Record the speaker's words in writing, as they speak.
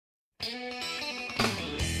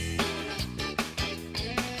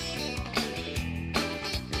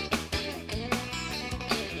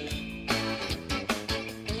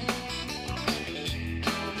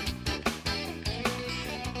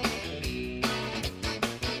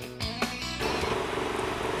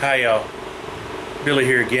Hi y'all, Billy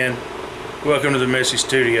here again. Welcome to the Messy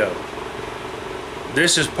Studio.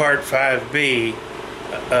 This is part 5B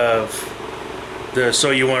of the So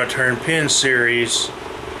You Want to Turn Pin series.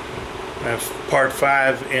 Part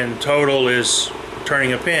 5 in total is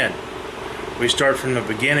turning a pin. We start from the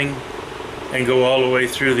beginning and go all the way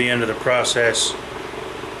through the end of the process,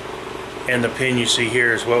 and the pin you see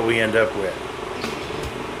here is what we end up with.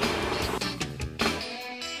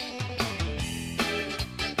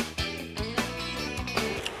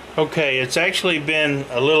 Okay, it's actually been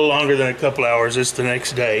a little longer than a couple hours. It's the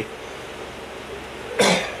next day.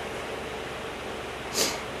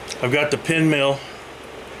 I've got the pin mill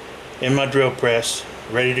in my drill press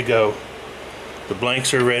ready to go. The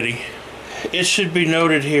blanks are ready. It should be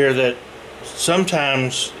noted here that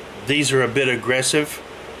sometimes these are a bit aggressive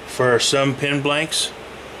for some pin blanks,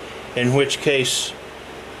 in which case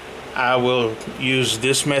I will use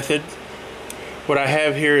this method. What I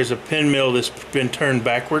have here is a pin mill that's been turned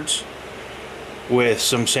backwards with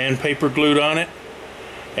some sandpaper glued on it,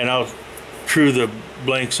 and I'll true the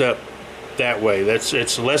blanks up that way.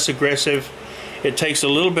 It's less aggressive. It takes a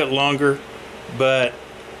little bit longer, but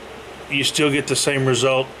you still get the same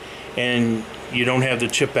result, and you don't have the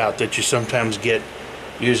chip out that you sometimes get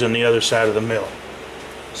using the other side of the mill.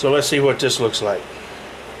 So let's see what this looks like.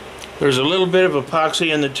 There's a little bit of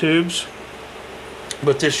epoxy in the tubes,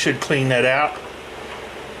 but this should clean that out.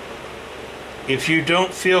 If you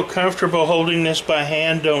don't feel comfortable holding this by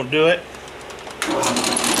hand, don't do it.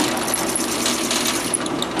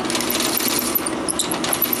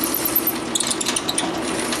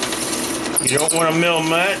 You don't want to mill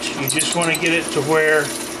much, you just want to get it to where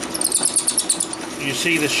you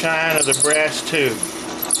see the shine of the brass tube.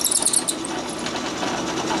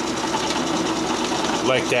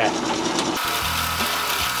 Like that.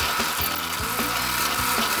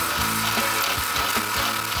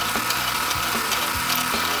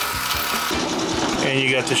 And you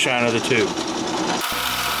got the shine of the tube.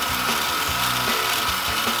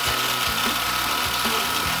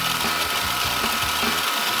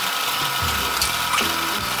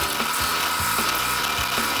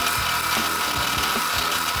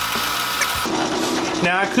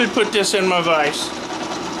 Now I could put this in my vise.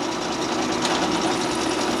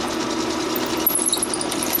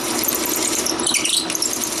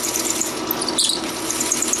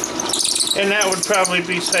 And that would probably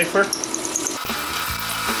be safer.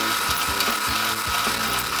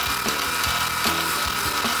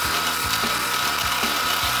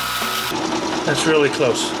 That's really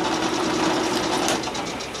close.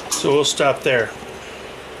 So we'll stop there.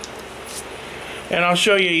 And I'll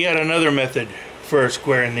show you yet another method for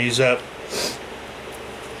squaring these up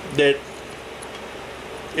that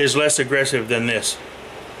is less aggressive than this.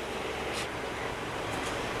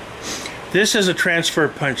 This is a transfer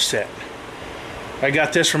punch set. I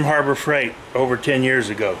got this from Harbor Freight over 10 years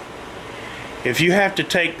ago. If you have to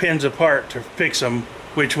take pins apart to fix them,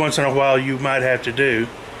 which once in a while you might have to do,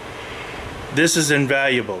 this is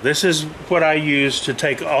invaluable. This is what I use to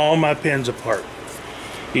take all my pins apart.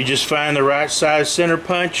 You just find the right size center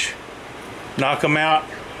punch, knock them out,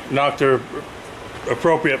 knock their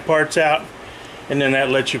appropriate parts out, and then that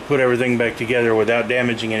lets you put everything back together without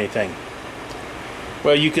damaging anything.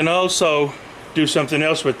 Well, you can also do something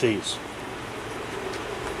else with these.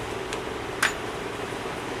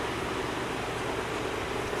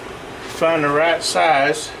 Find the right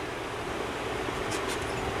size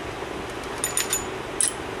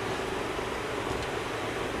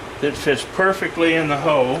that fits perfectly in the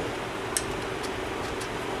hole.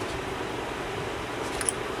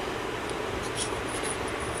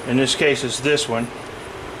 In this case, it's this one.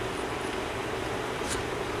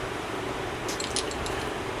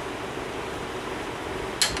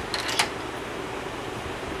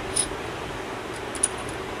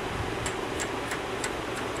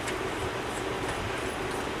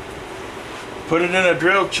 Put it in a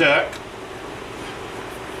drill chuck.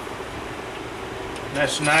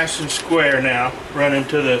 That's nice and square now, running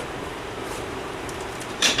to the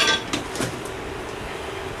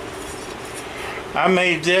I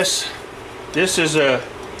made this. This is a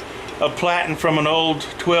platen from an old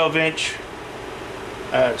 12-inch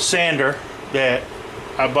sander that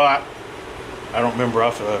I bought, I don't remember,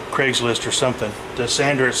 off of Craigslist or something. The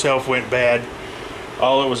sander itself went bad.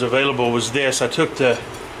 All that was available was this. I took the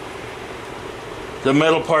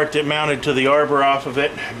metal part that mounted to the arbor off of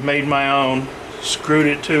it, made my own, screwed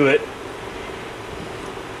it to it.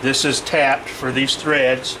 This is tapped for these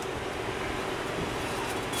threads.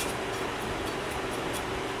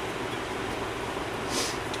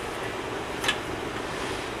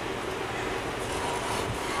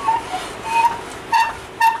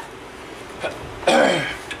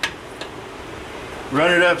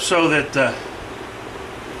 Run it up so that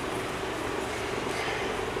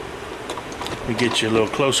let me get you a little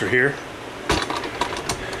closer here.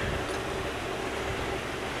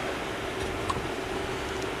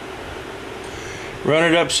 Run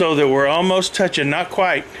it up so that we're almost touching, not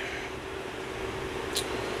quite.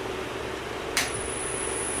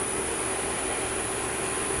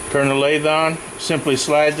 Turn the lathe on, simply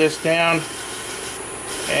slide this down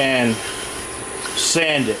and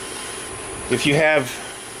sand it. If you have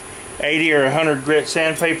 80 or 100 grit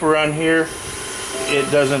sandpaper on here,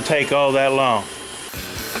 it doesn't take all that long.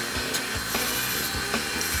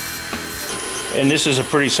 And this is a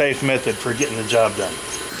pretty safe method for getting the job done.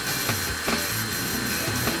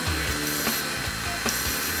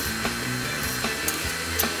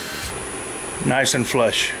 Nice and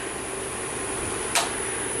flush.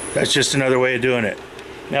 That's just another way of doing it.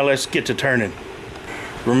 Now let's get to turning.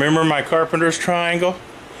 Remember my carpenter's triangle?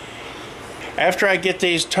 After I get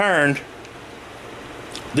these turned,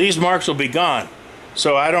 these marks will be gone.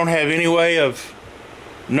 So I don't have any way of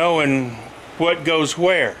knowing what goes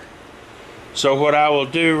where. So what I will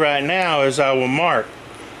do right now is I will mark.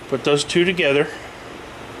 Put those two together.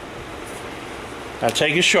 I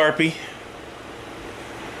take a Sharpie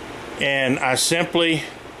and I simply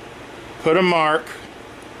put a mark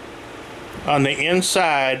on the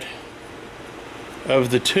inside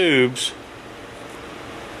of the tubes.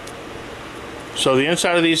 So the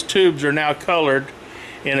inside of these tubes are now colored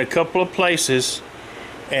in a couple of places,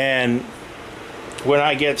 and when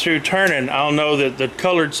I get through turning, I'll know that the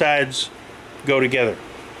colored sides go together.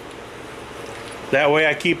 That way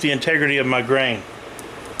I keep the integrity of my grain.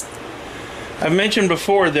 I've mentioned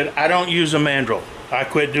before that I don't use a mandrel. I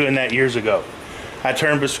quit doing that years ago. I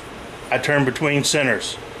turn between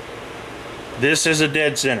centers. This is a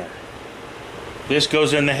dead center. This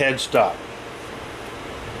goes in the headstock.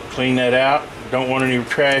 Clean that out. Don't want any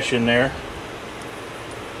trash in there.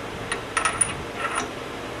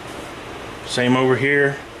 Same over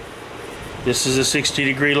here. This is a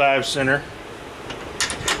 60-degree live center.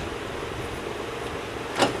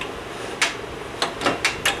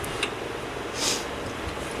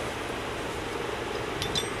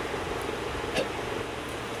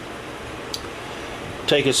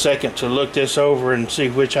 Take a second to look this over and see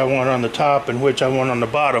which I want on the top and which I want on the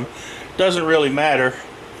bottom. Doesn't really matter.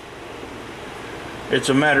 It's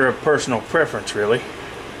a matter of personal preference, really.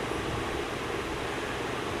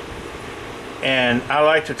 And I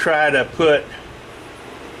like to try to put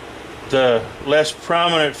the less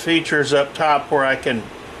prominent features up top where I can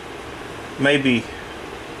maybe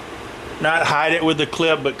not hide it with the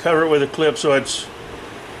clip, but cover it with a clip so it's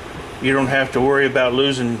you don't have to worry about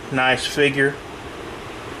losing nice figure.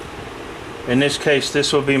 In this case,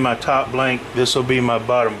 this will be my top blank, this will be my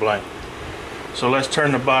bottom blank. So let's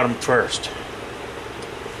turn the bottom first.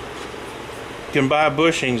 You can buy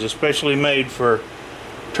bushings especially made for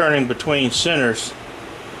turning between centers.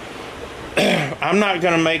 I'm not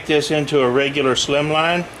going to make this into a regular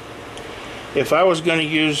slimline. If I was going to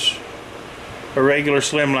use a regular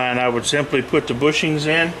slimline, I would simply put the bushings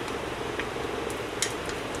in.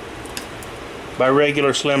 By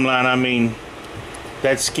regular slimline, I mean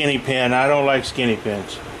that skinny pin. I don't like skinny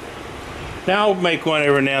pins. Now I'll make one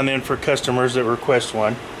every now and then for customers that request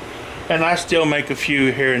one, and I still make a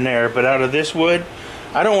few here and there, but out of this wood,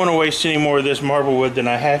 I don't want to waste any more of this marble wood than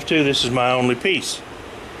I have to. This is my only piece.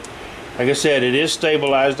 Like I said, it is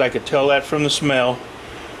stabilized. I could tell that from the smell.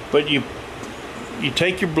 But you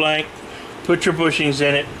take your blank, put your bushings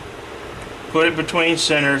in it, put it between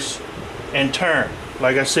centers, and turn.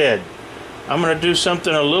 Like I said, I'm going to do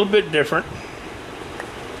something a little bit different.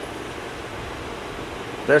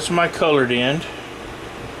 That's my colored end.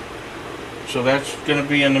 So that's going to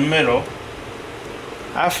be in the middle.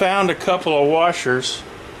 I found a couple of washers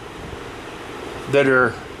that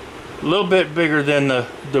are a little bit bigger than the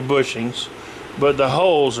bushings, but the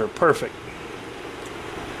holes are perfect.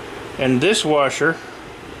 And this washer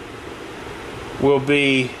will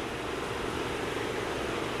be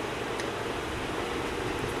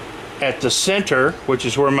at the center, which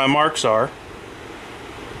is where my marks are.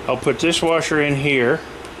 I'll put this washer in here,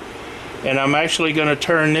 and I'm actually going to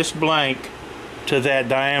turn this blank to that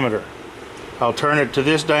diameter. I'll turn it to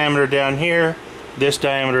this diameter down here, this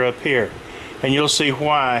diameter up here, and you'll see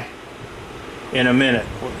why in a minute.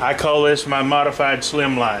 I call this my modified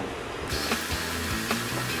slimline.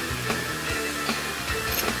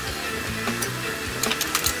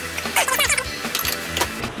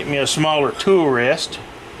 Get me a smaller tool rest.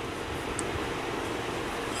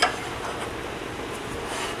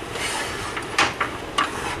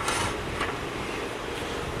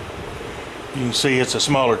 You can see it's a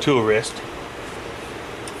smaller tool rest.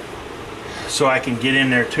 so I can get in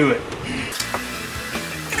there to it.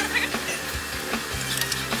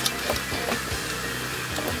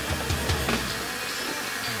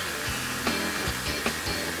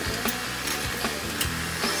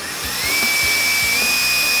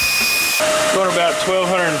 Going about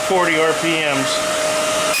 1240 RPMs.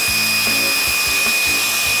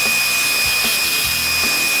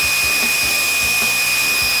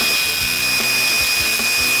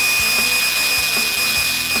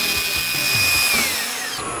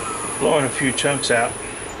 Blowing a few chunks out.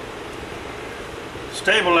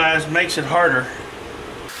 Stabilized makes it harder.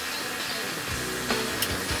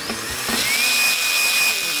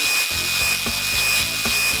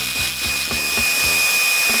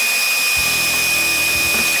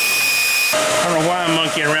 I don't know why I'm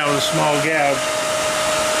monkeying around with a small gouge.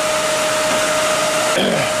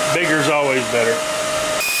 Bigger's always better.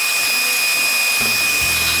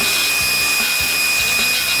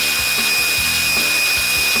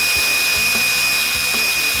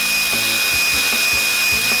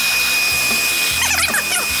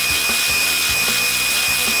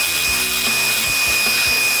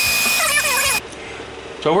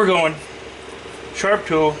 So we're going. Sharp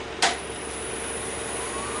tool.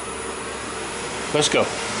 Let's go.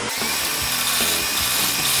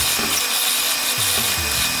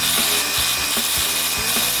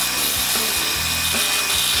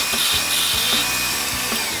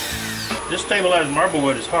 This stabilized marble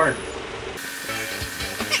wood is hard.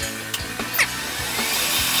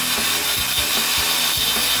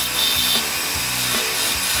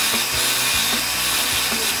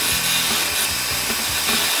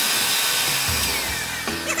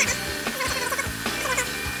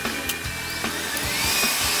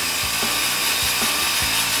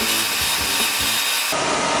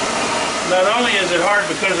 Not only is it hard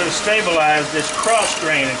because it's stabilized, it's cross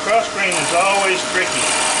grain, and cross grain is always tricky.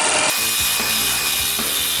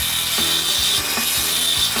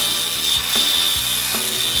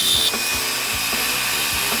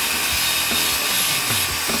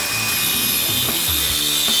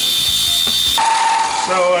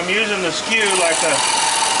 So I'm using the skew like a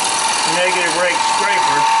negative rake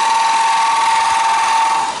scraper.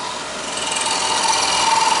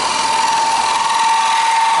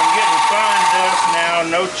 Now,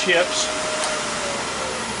 no chips.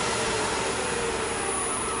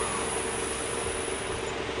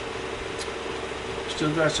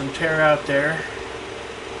 Still got some tear out there.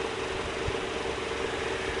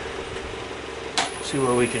 See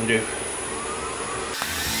what we can do.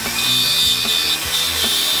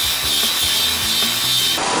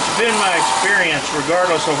 It's been my experience,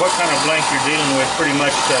 regardless of what kind of blank you're dealing with, pretty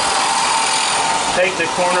much to take the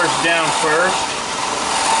corners down first.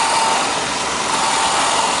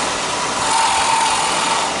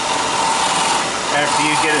 After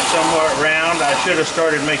you get it somewhat round, I should have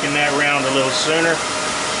started making that round a little sooner.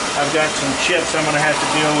 I've got some chips I'm going to have to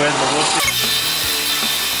deal with, but we'll see.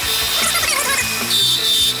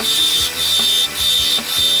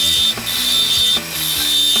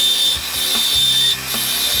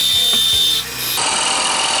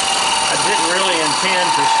 I didn't really intend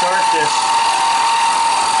to start this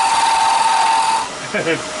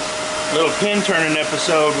little pin turning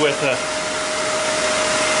episode with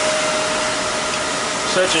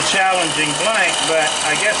such a challenging blank, but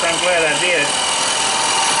I guess I'm glad I did.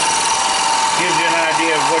 Gives you an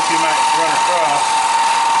idea of what you might run across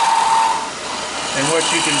and what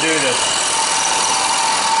you can do to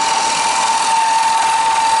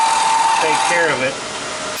take care of it.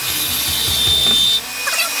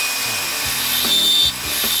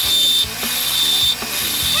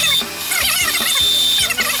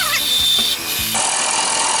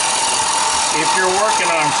 If you're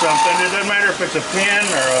working on something, it doesn't matter if it's a pin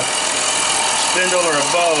or a spindle or a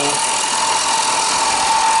bow,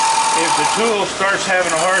 if the tool starts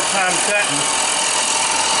having a hard time cutting,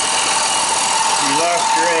 you lost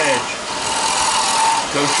your edge.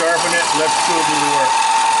 Go sharpen it, let the tool do the work.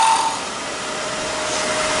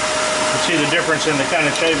 You see the difference in the kind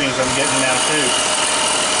of shavings I'm getting now too.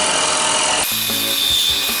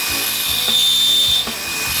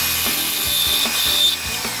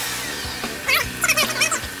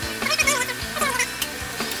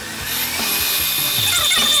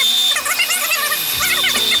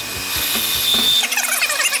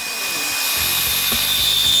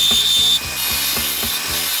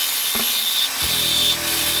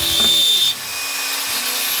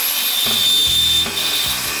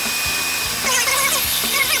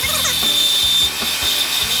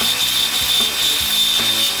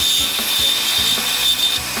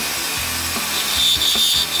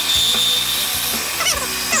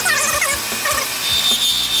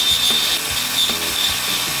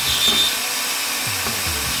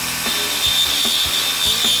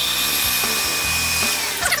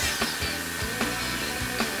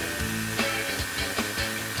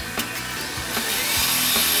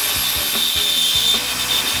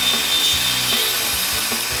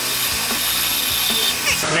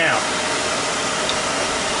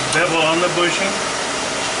 on the bushing.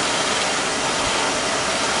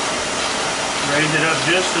 Raise it up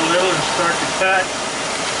just a little and start to cut.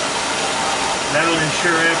 That'll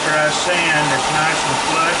ensure after I sand it's nice and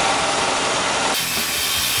flush.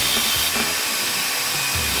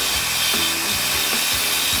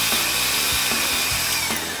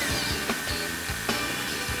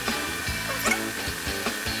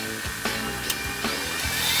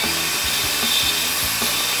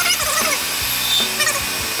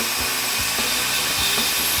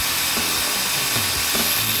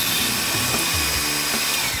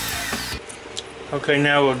 Okay,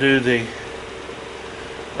 now we'll do the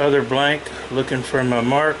other blank, looking for my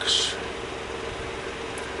marks.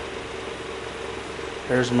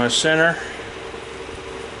 There's my center.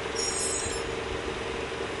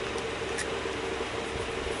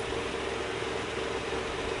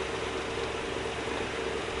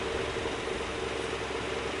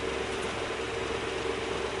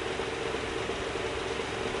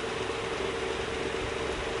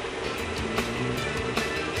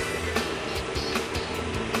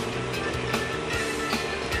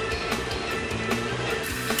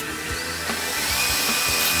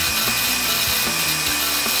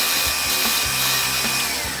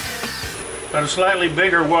 Got a slightly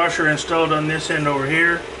bigger washer installed on this end over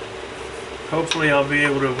here. Hopefully I'll be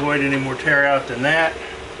able to avoid any more tear out than that.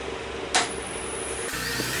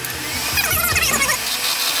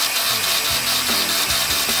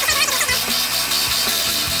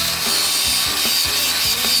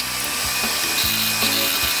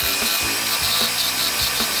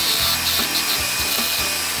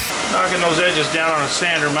 Knocking those edges down on a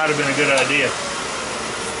sander might have been a good idea.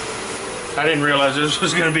 I didn't realize this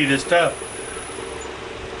was going to be this tough.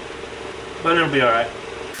 But it'll be alright.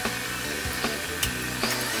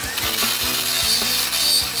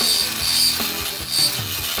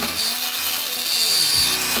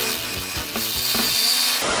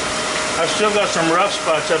 I've still got some rough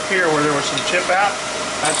spots up here where there was some chip out.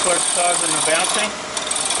 That's what's causing the bouncing.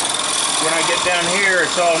 When I get down here,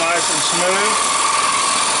 it's all nice and smooth.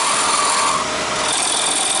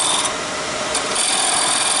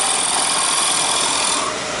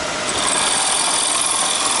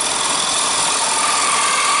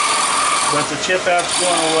 But the chip out's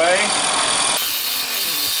going away.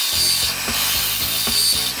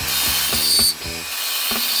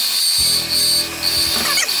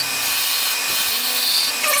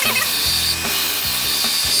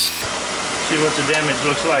 See what the damage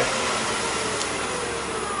looks like.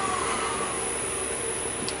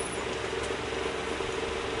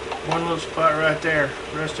 One little spot right there.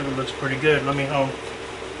 The rest of it looks pretty good. Let me home.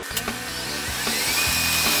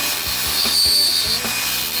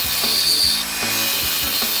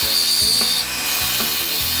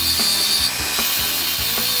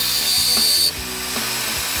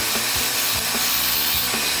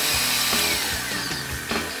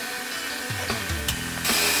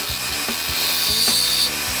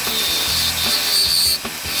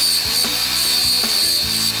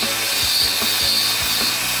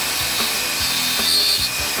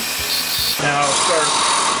 Now I'll start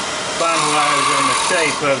finalizing the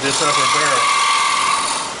shape of this upper barrel.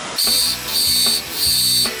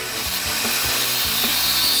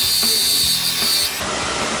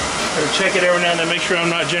 Better check it every now and then, make sure I'm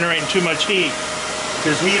not generating too much heat,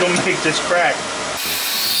 because heat will make this crack.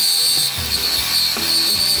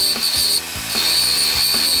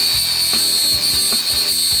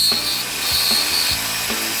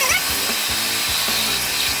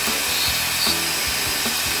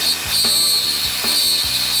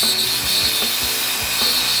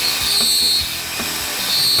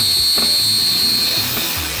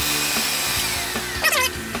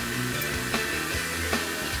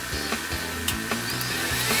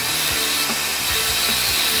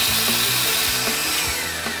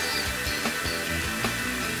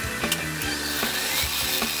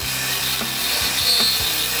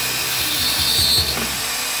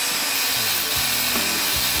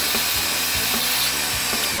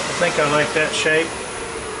 I think I like that shape.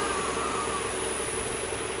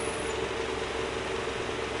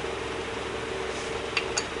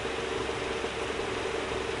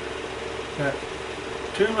 Got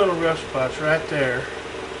two little rough spots right there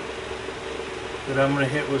that I'm going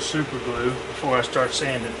to hit with super glue before I start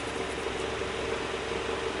sanding.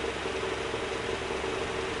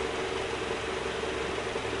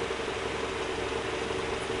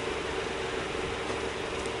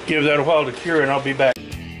 Give that a while to cure and I'll be back.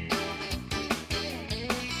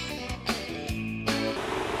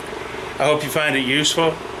 I hope you find it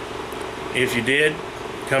useful. If you did,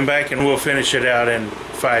 come back and we'll finish it out in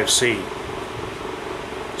 5C.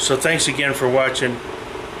 So thanks again for watching.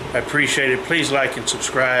 I appreciate it. Please like and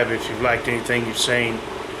subscribe if you've liked anything you've seen,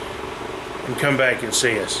 and come back and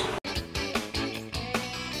see us.